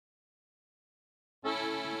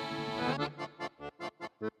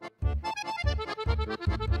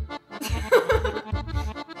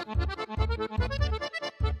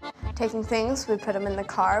Taking things, we put them in the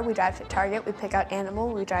car, we drive to Target, we pick out animal,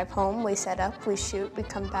 we drive home, we set up, we shoot, we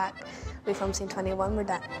come back, we film scene 21, we're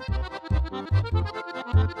done.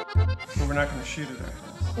 But we're not going to shoot at our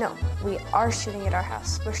house. No, we are shooting at our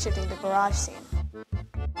house. We're shooting the garage scene.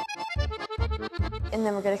 And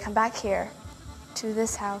then we're going to come back here to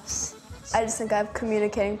this house. I just think I have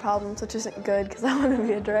communicating problems, which isn't good because I want to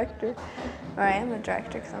be a director. Or I am a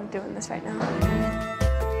director because I'm doing this right now.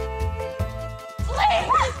 Please!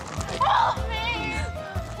 Help me!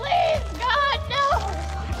 Please, God, no!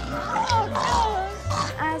 Oh,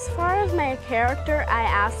 no! As far as my character, I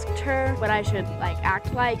asked her what I should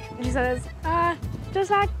act like. She says, just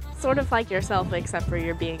act sort of like yourself, except for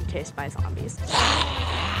you're being chased by zombies.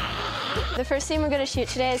 The first scene we're going to shoot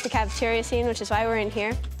today is the cafeteria scene, which is why we're in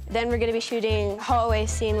here. Then we're going to be shooting a hallway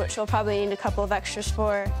scene, which we'll probably need a couple of extras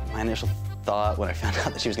for. My initial thought when I found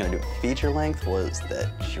out that she was going to do a feature length was that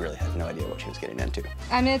she really had no idea what she was getting into.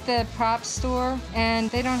 I'm at the prop store, and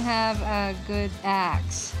they don't have a good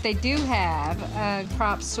axe. They do have a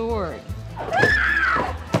prop sword.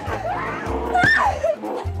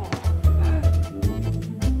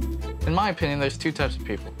 In my opinion, there's two types of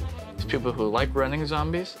people. There's people who like running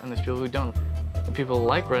zombies, and there's people who don't. The people who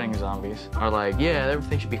like running zombies are like, yeah,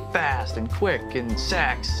 everything should be fast and quick and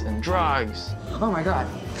sex and drugs. Oh my God.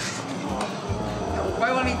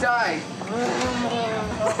 Why won't he die?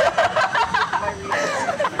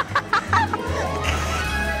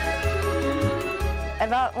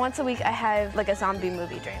 About once a week, I have a zombie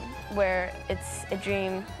movie dream, where it's a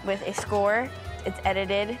dream with a score, it's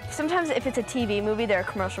edited. Sometimes if it's a TV movie, there are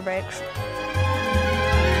commercial breaks.